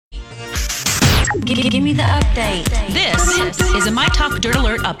Give me the update. This is a My Talk Dirt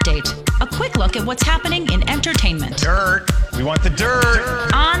Alert update. A quick look at what's happening in entertainment. Dirt. We want the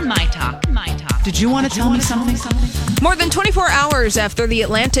dirt. On My Talk. Did you want to tell me something? More than 24 hours after The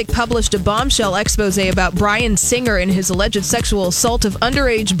Atlantic published a bombshell expose about Bryan Singer and his alleged sexual assault of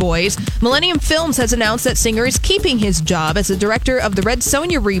underage boys, Millennium Films has announced that Singer is keeping his job as the director of the Red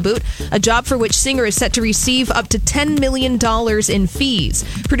Sonja reboot, a job for which Singer is set to receive up to $10 million in fees.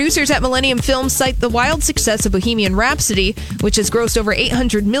 Producers at Millennium Films cite the wild success of Bohemian Rhapsody, which has grossed over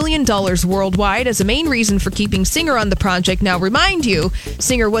 $800 million worldwide, as a main reason for keeping Singer on the project. Now, remind you,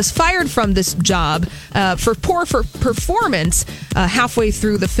 Singer was fired from this job for poor performance halfway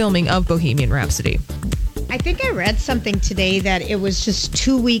through the filming of Bohemian Rhapsody. I think I read something today that it was just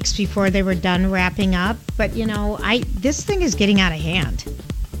 2 weeks before they were done wrapping up. But, this thing is getting out of hand.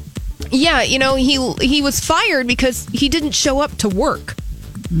 Yeah, he was fired because he didn't show up to work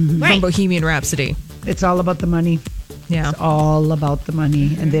from Bohemian Rhapsody. It's all about the money. Yeah. It's all about the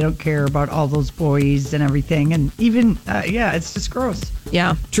money, and they don't care about all those boys and everything. And even, it's just gross.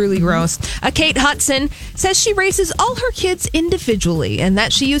 Yeah, truly gross. Kate Hudson says she raises all her kids individually and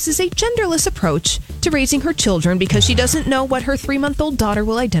that she uses a genderless approach to raising her children because she doesn't know what her 3-month-old daughter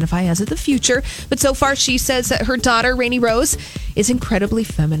will identify as in the future. But so far, she says that her daughter, Rainy Rose, is incredibly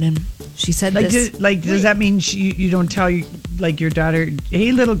feminine. She said this. Does that mean you don't tell your daughter,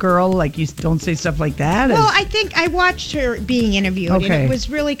 hey, little girl, you don't say stuff like that? Well, I think I watched her being interviewed, Okay. and it was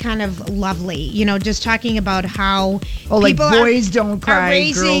really kind of lovely, just talking about how people boys don't cry, are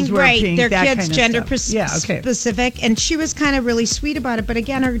raising girls wear pink, their that kids kind of gender stuff. specific, and she was kind of really sweet about it. But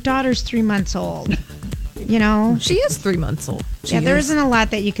again, her daughter's 3 months old. She is 3 months old. There isn't a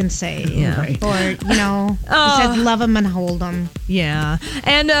lot that you can say. Yeah. Right. Or, besides love them and hold them. Yeah.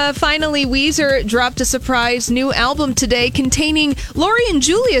 And finally, Weezer dropped a surprise new album today containing Lori and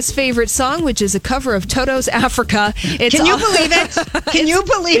Julia's favorite song, which is a cover of Toto's Africa. Can you believe it? Can you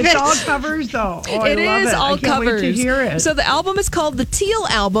believe It's it? all covers, though. Oh, It I love is it. all I can't covers. Wait to hear it. So the album is called the Teal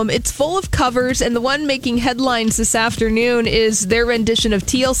Album. It's full of covers, and the one making headlines this afternoon is their rendition of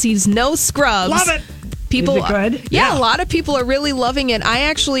TLC's No Scrubs. Love it. People, is it good? Yeah, a lot of people are really loving it. I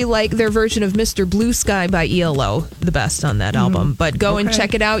actually like their version of Mr. Blue Sky by ELO the best on that album. But go and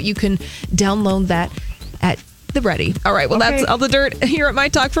check it out. You can download that at the Ready. All right, well, that's all the dirt here at My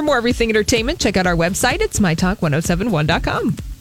Talk. For more everything entertainment, check out our website. It's mytalk1071.com.